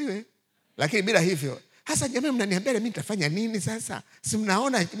 Bwana asifiwe. Lakini bila hivyo, hasa jamani, mnaniambia mimi nitafanya nini sasa? Si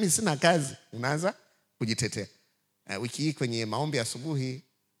mnaona mimi sina kazi. Unaanza kujitetea. Wiki hii kwenye maombi ya asubuhi,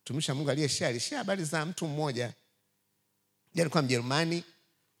 tumisha Mungu alishare habari za mtu mmoja. Yeye alikuwa Mjerumani,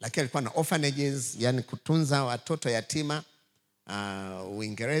 lakini alikuwa na orphanages, yani kutunza watoto yatima.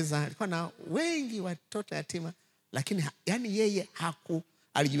 Uingereza alikuwa na wengi watoto yatima, lakini yani yeye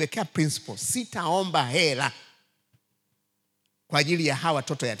alijiwekea principle, sitaomba hela kwa ajili ya hawa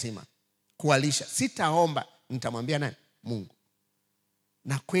watoto yatima kuwalisha. Sitaomba, nitamwambia nani? Mungu.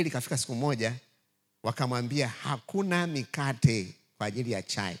 Na kweli kafika siku moja wakamwambia hakuna mikate kwa ajili ya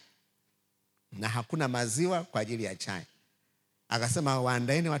chai na hakuna maziwa kwa ajili ya chai. Akasema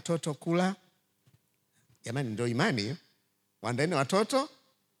waandaeni watoto kula. Jamani, ndio imani hiyo. Waandaeni watoto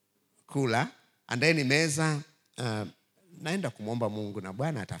kula, andaeni meza, naenda kumwomba Mungu na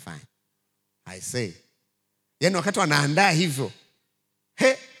Bwana atafanya. I say. Yaani wakati wanaandaa hivyo,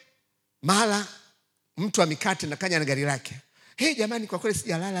 mara mtu wa mikate na kanya na gari lake. Jamani, kwa kweli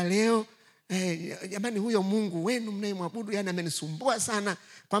sijalala leo. Jamani, huyo Mungu wenu mnayemwabudu yani amenisumbua sana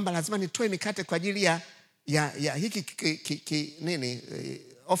kwamba lazima nitoe mikate kwa ajili ya hiki nini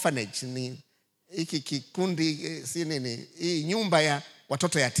orphanage, ni hiki kikundi si nini, hii nyumba ya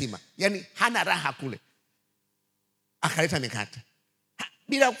watoto yatima. Yani hana raha kule. Akaleta mikate.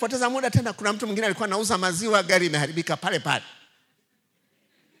 Bila kupoteza muda tena, kuna mtu mwingine alikuwa anauza maziwa, gari imeharibika pale pale.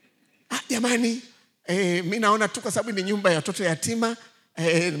 Jamani, mimi naona tu kwa sababu ni nyumba ya watoto yatima,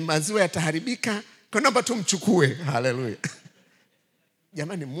 maziwa yataharibika, kwa naomba tu mchukue. Haleluya.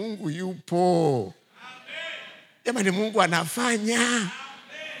 Jamani, Mungu yupo. Jamani, Mungu anafanya. Amen.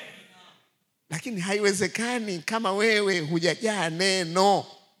 Lakini haiwezekani kama wewe hujajaa neno.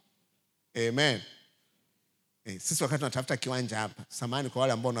 Amen. Sisi wakati tunatafuta kiwanja hapa, samahani kwa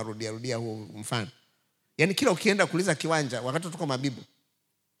wale ambao wanarudia huo mfano. Yaani kila ukienda kuuliza kiwanja, wakati tuko Mabibu,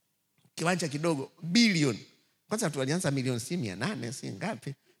 kiwanja kidogo bilioni. Kwanza tulianza milioni 800, si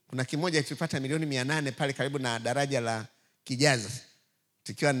ngapi? Kuna kimoja kilipata milioni 800 pale karibu na daraja la Kijazi.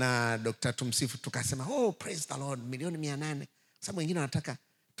 Tukiwa na Dr. Tumsifu tukasema, praise the Lord, milioni 800. Sababu wengine wanataka,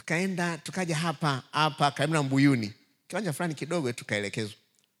 tukaja hapa karibu na Mbuyuni. Kiwanja fulani kidogo tukaelekezwa.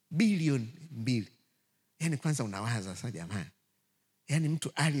 Bilioni 2. Yaani kwanza unawaza sasa jamani. Yaani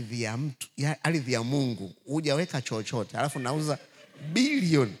mtu ardhi ya Mungu hujaweka chochote, alafu nauza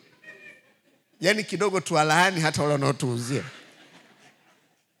bilioni. Yaani kidogo tuwalaani hata wale wanaotuuzia.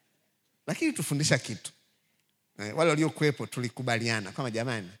 Lakini tufundisha kitu. Wale waliokuepo tulikubaliana kama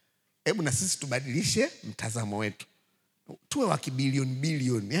jamani, hebu na sisi tubadilishe mtazamo wetu. Tuwe wa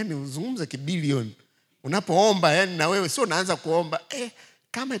bilioni. Yaani uzungumze kibilioni. Unapoomba yani na wewe sio unaanza kuomba,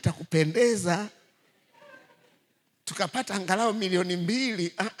 kama itakupendeza tukapata angalau milioni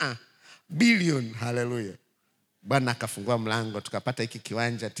 2, bilioni. Haleluya. Bwana akafungua mlango, tukapata hiki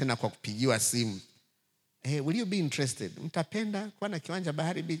kiwanja tena kwa kupigiwa simu. Will you be interested? Mtapenda kuwa na kiwanja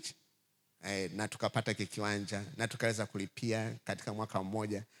Bahari Beach? Na tukapata hiki kiwanja na tukaweza kulipia katika mwaka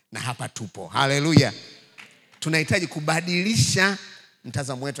mmoja na hapa tupo. Haleluya. Tunahitaji kubadilisha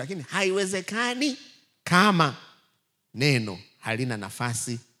mtazamo wetu, lakini haiwezekani kama neno halina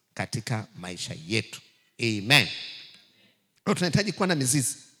nafasi katika maisha yetu. Amen. Kwa tunahitaji kuwa na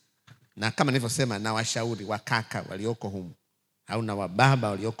mizizi. Na kama nilivyosema, na washauri wakaka walioko humu au na wababa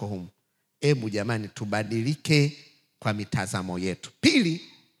walioko humu, hebu jamani tubadilike kwa mitazamo yetu.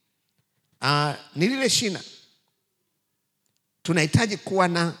 Pili, ni lile shina. Tunahitaji kuwa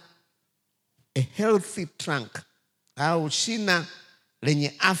na a healthy trunk au shina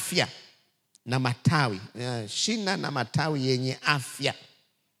lenye afya na matawi. Shina na matawi yenye afya.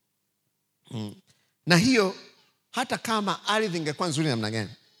 Na hiyo hata kama ardhi ingekuwa nzuri namna gani,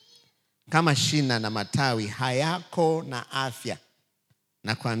 kama shina na matawi hayako na afya,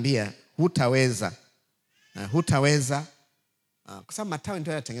 nakwambia hutaweza. Kwa sababu matawi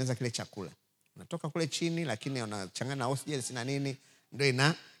ndio yanatengeneza kile chakula. Unatoka kule chini lakini unachanganya na oxygen na nini,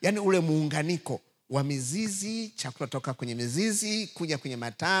 ndio yani ule muunganiko wa mizizi, chakula toka kwenye mizizi kuja kwenye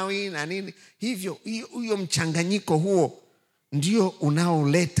matawi na nini. Hivyo hiyo mchanganyiko huo ndio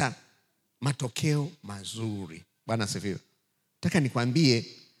unaoleta matokeo mazuri. Bwana asifiwe. Nataka nikwambie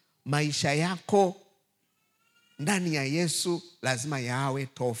maisha yako ndani ya Yesu lazima yawe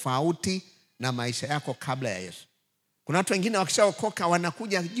tofauti na maisha yako kabla ya Yesu. Kuna watu wengine wakishaokoka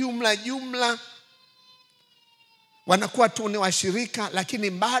wanakuja jumla, wanakuwa tu ni washirika, lakini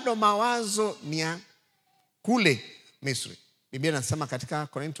bado mawazo ni ya kule Misri. Biblia inasema katika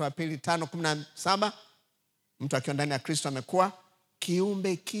Korinto wa 2:5-17, Mtu akiwa ndani ya Kristo amekuwa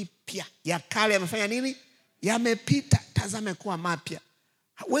kiumbe kipya. Ya kale yamefanya nini? Yamepita, tazame kuwa mapya.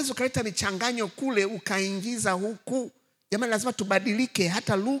 Huwezi ukaleta michanganyo kule ukaingiza huku. Jamani, lazima tubadilike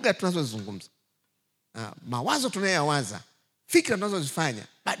hata lugha tunazozungumza. Mawazo tunayowaza, fikra tunazozifanya,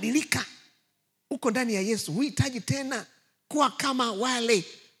 badilika. Uko ndani ya Yesu, huhitaji tena kuwa kama wale.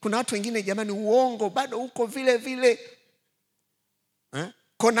 Kuna watu wengine jamani, uongo bado uko vile vile.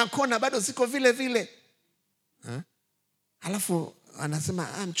 Kona bado ziko vile vile. Alafu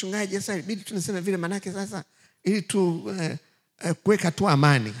anasema mchungaji, sasa ibidi tuniseme vile, manake sasa ili tu kuweka tu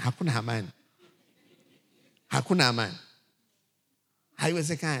amani. Hakuna amani. Hakuna amani.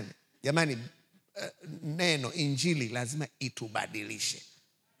 Haiwezekani. Jamani, neno injili lazima itubadilishe.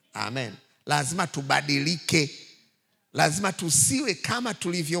 Amen. Lazima tubadilike. Lazima tusiwe kama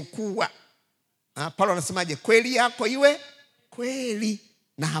tulivyokuwa. Paulo anasemaje? Kweli yako iwe kweli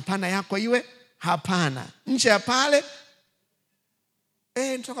na hapana yako iwe hapana. Nje ya pale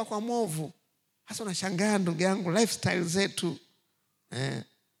nitoka kwa mwovu. Hasa unashangaa ndugu yangu, lifestyle zetu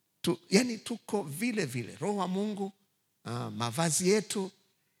yani tuko vile vile. Roho wa Mungu, mavazi yetu,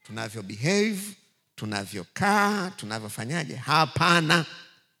 tunavyo behave, tunavyokaa, tunavyofanyaje? Hapana.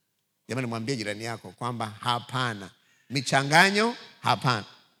 Jamani, mwambie jirani yako kwamba hapana. Michanganyo hapana.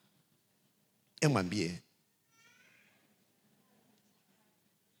 Mwambie.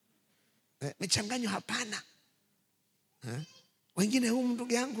 Michanganyo hapana. Wengine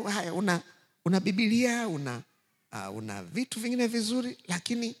ndugu yangu, haya una Biblia, una vitu vingine vizuri,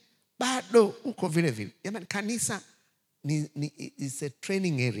 lakini bado uko vile vile. Jamani, kanisa is a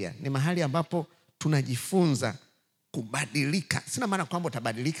training area. Ni mahali ambapo tunajifunza kubadilika. Sina maana kwamba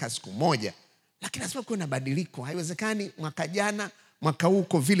utabadilika siku moja, lakini lazima kuwe na badiliko. Haiwezekani mwaka jana, mwaka huu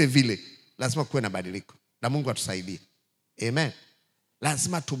uko vile vile. Lazima kuwe na badiliko. Na Mungu atusaidie. Amen.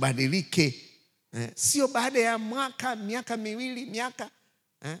 Lazima tubadilike. Sio baada ya miaka miwili,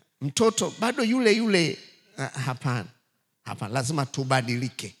 mtoto bado yule yule. Hapana. Hapana, lazima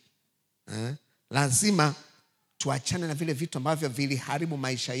tubadilike. Lazima tuachane na vile vitu ambavyo viliharibu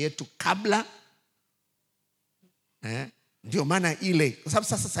maisha yetu kabla. Ndio maana kwa sababu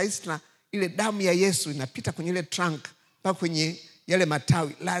sasa hizi tuna ile damu ya Yesu inapita kwenye ile trunk mpaka kwenye yale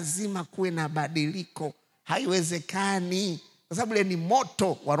matawi. Lazima kuwe na badiliko. Haiwezekani, kwa sababu ile ni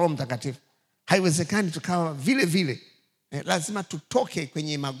moto wa Roho Mtakatifu. Haiwezekani tukawa vile vile. Lazima tutoke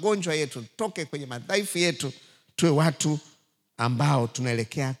kwenye magonjwa yetu, tutoke kwenye madhaifu yetu, tuwe watu ambao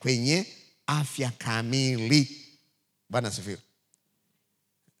tunaelekea kwenye afya kamili. Bwana asifiwe.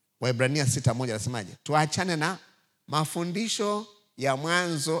 Waebrania 6:1 anasemaje? Tuachane na mafundisho ya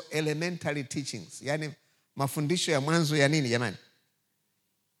mwanzo, elementary teachings. Yani mafundisho ya mwanzo ya nini jamani?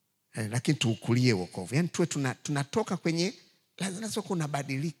 Lakini tuukulie wokovu. Yani tuwe tunatoka kwenye, lazima kuna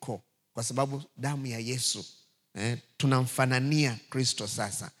badiliko kwa sababu damu ya Yesu. Tunamfanania Kristo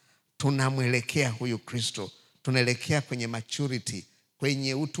sasa. Tunamwelekea huyu Kristo. Tunaelekea kwenye maturity,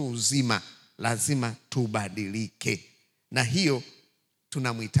 kwenye utu uzima. Lazima tubadilike. Na hiyo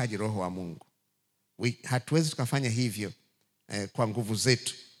tunamhitaji Roho wa Mungu. Hatuwezi tukafanya hivyo kwa nguvu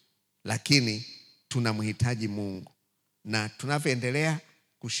zetu, lakini tunamhitaji Mungu. Na tunavyoendelea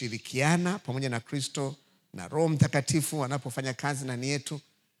kushirikiana pamoja na Kristo na Roho Mtakatifu wanapofanya kazi ndani yetu,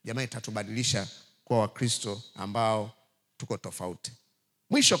 jamani, itatubadilisha kwa Wakristo ambao tuko tofauti.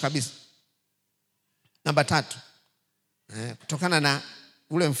 Mwisho kabisa, namba 3, kutokana na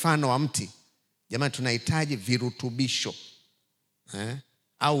ule mfano wa mti, jamani, tunahitaji virutubisho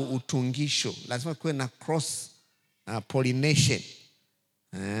au utungisho. Lazima kuwe na cross pollination.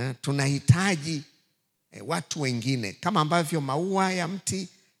 Tunahitaji watu wengine, kama ambavyo maua ya mti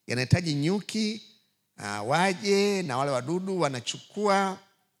yanahitaji nyuki waje na wale wadudu wanachukua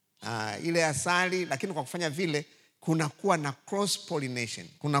ile asali, lakini kwa kufanya vile kunakuwa na cross pollination,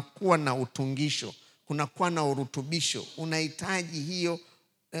 kunakuwa na utungisho, kunakuwa na urutubisho. Unahitaji hiyo,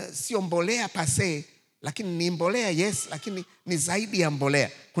 sio mbolea pase, lakini ni mbolea yes, lakini ni zaidi ya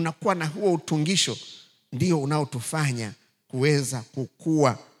mbolea. Kunakuwa na huo utungisho, ndio unaotufanya kuweza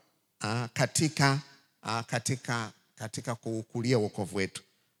kukua katika kuukulia wokovu wetu.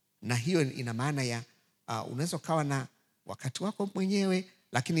 Na hiyo ina maana ya unaweza kawa na wakati wako mwenyewe,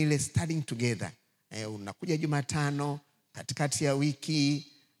 lakini ile studying together. Unakuja Jumatano katikati ya wiki,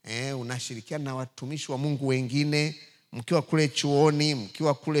 unashirikiana na watumishi wa Mungu wengine, mkiwa kule chuoni,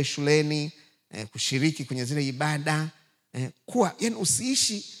 mkiwa kule shuleni, kushiriki kwenye zile ibada. Yani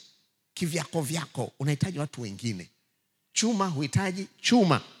usiishi kivyako. Unahitaji watu wengine. Chuma huhitaji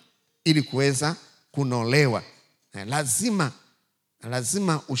chuma ili kuweza kunolewa.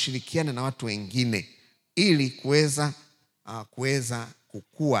 Lazima ushirikiane na watu wengine ili kuweza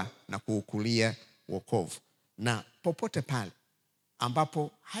kukua na kuukulia wokovu. na popote pale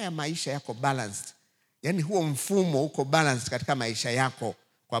ambapo haya maisha yako balanced, yani huo mfumo uko balanced katika maisha yako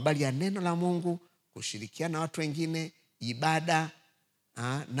kwa habari ya neno la Mungu, kushirikiana na watu wengine, ibada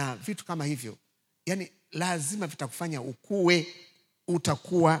na vitu kama hivyo, yani lazima vitakufanya ukue,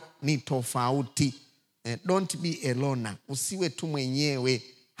 utakuwa ni tofauti. Don't be a loner, usiwe tu mwenyewe,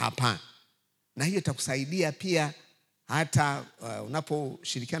 hapana. Na hiyo itakusaidia pia hata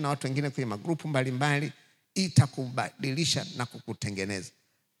unaposhirikiana na watu wengine kwenye magrupu mbalimbali, itakubadilisha na kukutengeneza.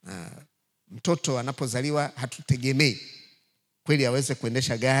 Mtoto anapozaliwa hatutegemei kweli aweze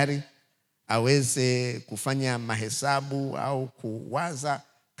kuendesha gari, aweze kufanya mahesabu au kuwaza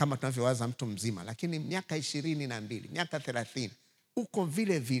kama tunavyowaza mtu mzima. Lakini miaka 22, miaka 30, uko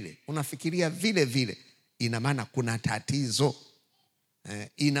vile vile, unafikiria vile vile, ina maana kuna tatizo.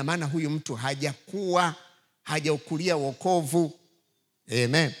 Ina maana huyu mtu hajaukulia wokovu.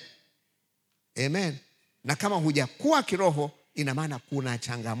 Amen. Amen. Na kama hujakuwa kiroho, ina maana kuna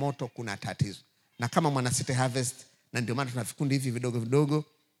changamoto, kuna tatizo. Na kama mwana City Harvest, na ndio maana tuna vikundi hivi vidogo vidogo,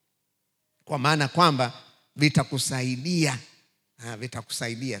 kwa maana kwamba vitakusaidia.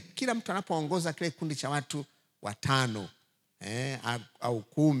 Vitakusaidia. Kila mtu anapoongoza kile kikundi cha watu 5 au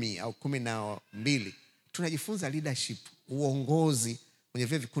 10 au 12, tunajifunza leadership, uongozi kwenye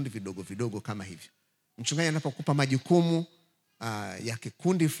vile vikundi vidogo vidogo kama hivyo. Mchungaji anapokupa majukumu ya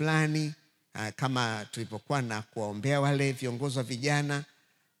kikundi fulani, kama tulipokuwa na kuwaombea wale viongozi wa vijana,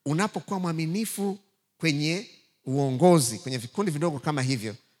 unapokuwa mwaminifu kwenye uongozi kwenye vikundi vidogo kama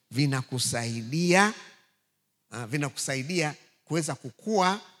hivyo, vinakusaidia kuweza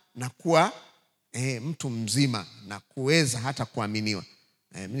kukua na kuwa mtu mzima na kuweza hata kuaminiwa.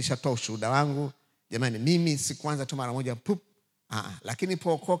 Mimi nishatoa ushuhuda wangu. Jamani, mimi sikuanza tu mara moja pup. Lakini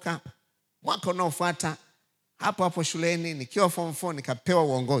pookoka mwaka unaofuata, hapo shuleni nikiwa form 4, nikapewa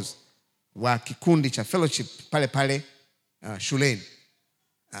uongozi wa kikundi cha fellowship pale shuleni.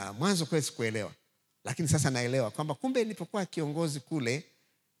 Mwanzo kweli sikuelewa, lakini sasa naelewa kwamba kumbe nilipokuwa kiongozi kule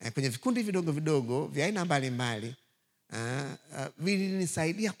kwenye vikundi vidogo vidogo vya aina mbalimbali,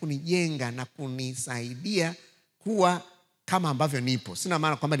 vilinisaidia kunijenga na kunisaidia kuwa kama ambavyo nipo. Sina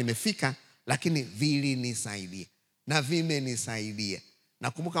maana kwamba nimefika, lakini vilinisaidia na vimenisaidia.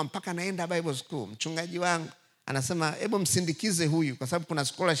 Nakumbuka mpaka naenda Bible school, mchungaji wangu anasema hebu msindikize huyu, kwa sababu kuna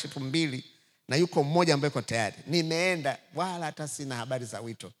scholarship 2 na yuko mmoja ambaye yuko tayari. Nimeenda wala hata sina habari za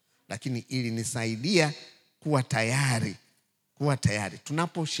wito, lakini ilinisaidia kuwa tayari.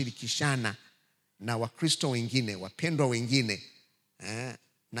 Tunaposhirikishana na Wakristo wengine, wapendwa wengine,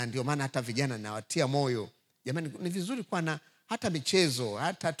 na ndio maana hata vijana nawatia moyo. Jamani, ni vizuri kuwa na hata michezo,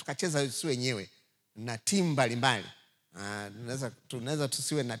 hata tukacheza sisi wenyewe na timu mbalimbali. Tunaweza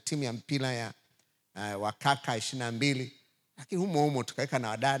tusiwe na timu ya mpira ya wakaka 22, lakini humo tukaweka na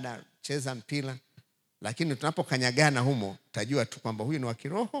wadada cheza mpira. Lakini tunapokanyagana humo, tutajua tu kwamba huyu ni wa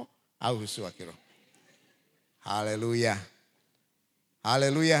kiroho au si wa kiroho. Haleluya.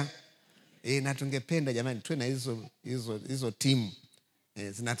 Haleluya. Na tungependa jamani tuwe na hizo timu,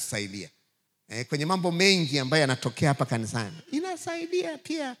 zinatusaidia kwenye mambo mengi ambayo yanatokea hapa kanisani. Inasaidia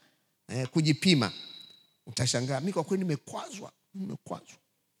pia kujipima. Utashangaa, mimi kwa kweli nimekwazwa.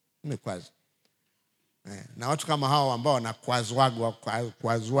 Na watu kama hao ambao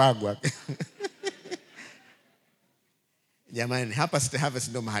wanakwazwagwa jamani, hapa City Harvest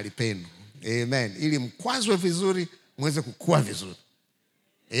ndio mahali penu. Amen. Ili mkwazwe vizuri, muweze kukua vizuri.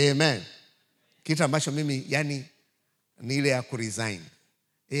 Amen. Kitu ambacho mimi yani ni ile ya kuresign.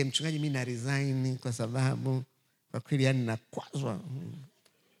 Mchungaji, mimi na resign kwa sababu kwa kweli yani nakwazwa.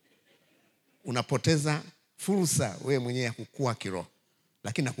 Unapoteza fursa wewe mwenyewe ya kukua kiroho.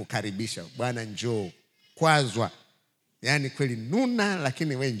 Lakini nakukaribisha, Bwana njoo, kwazwa. Yani kweli nuna,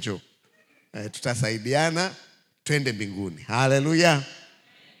 lakini wewe njoo. Tutasaidiana twende mbinguni. Haleluya.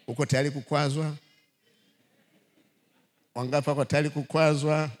 Uko tayari kukwazwa? Wangapi wako tayari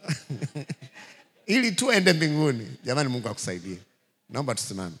kukwazwa? Ili tuende mbinguni. Jamani, Mungu akusaidie. Naomba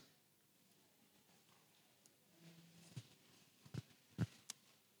tusimame.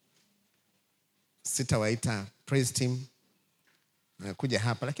 Sitawaita praise team kuja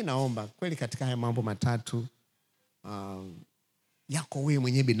hapa, lakini naomba kweli katika haya mambo matatu yako wewe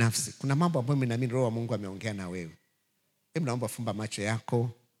mwenyewe binafsi, kuna mambo ambayo mimi naamini Roho wa Mungu ameongea na wewe. Hebu naomba fumba macho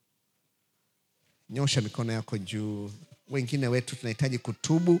yako, nyosha mikono yako juu. Wengine wetu tunahitaji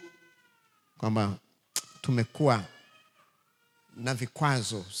kutubu kwamba tumekuwa na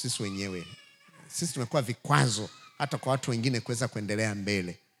vikwazo sisi wenyewe. Sisi tumekuwa vikwazo hata kwa watu wengine kuweza kuendelea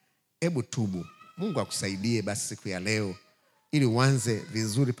mbele. Hebu tubu. Mungu akusaidie basi siku ya leo, ili uanze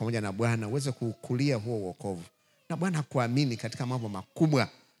vizuri pamoja na Bwana, uweze kukulia huo wokovu. Na Bwana kuamini katika mambo makubwa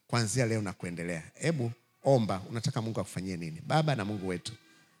kuanzia leo na kuendelea. Hebu omba, unataka Mungu akufanyie nini? Baba na Mungu wetu,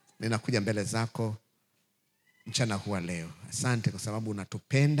 ninakuja mbele zako mchana huu leo. Asante kwa sababu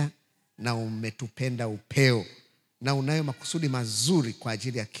unatupenda na umetupenda upeo, na unayo makusudi mazuri kwa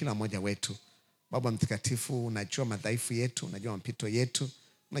ajili ya kila mmoja wetu. Baba mtakatifu, unajua madhaifu yetu, unajua mapito yetu,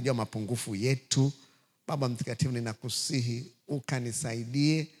 unajua mapungufu yetu. Baba mtakatifu, ninakusihi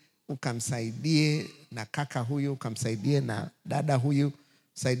ukanisaidie, ukamsaidie na kaka huyu, ukamsaidie na dada huyu,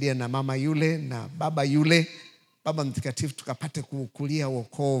 saidie na mama yule na baba yule. Baba mtakatifu, tukapate kuukulia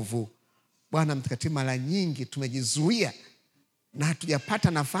wokovu. Bwana mtakatifu, mara nyingi tumejizuia na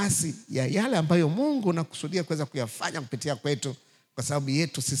hatujapata nafasi ya yale ambayo Mungu unakusudia kuweza kuyafanya kupitia kwetu kwa sababu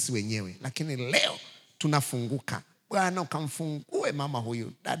yetu sisi wenyewe. Lakini leo tunafunguka. Bwana ukamfungue mama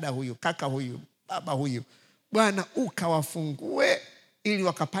huyu, dada huyu, kaka huyu, baba huyu. Bwana ukawafungue ili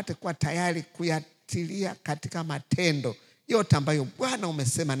wakapate kuwa tayari kuyatilia katika matendo yote ambayo Bwana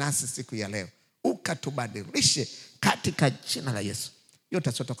umesema nasi siku ya leo. Ukatubadilishe katika jina la Yesu. Yote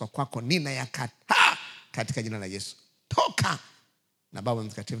yasiotoka kwako ninayakataa katika jina la Yesu. Toka. Na Baba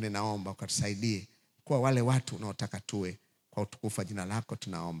mtakatifu, ninaomba ukatusaidie kwa wale watu unaotaka tuwe, kwa utukufu wa jina lako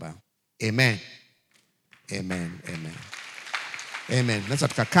tunaomba. Amen. Amen. Amen. Amen. Let's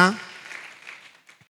tukakaa.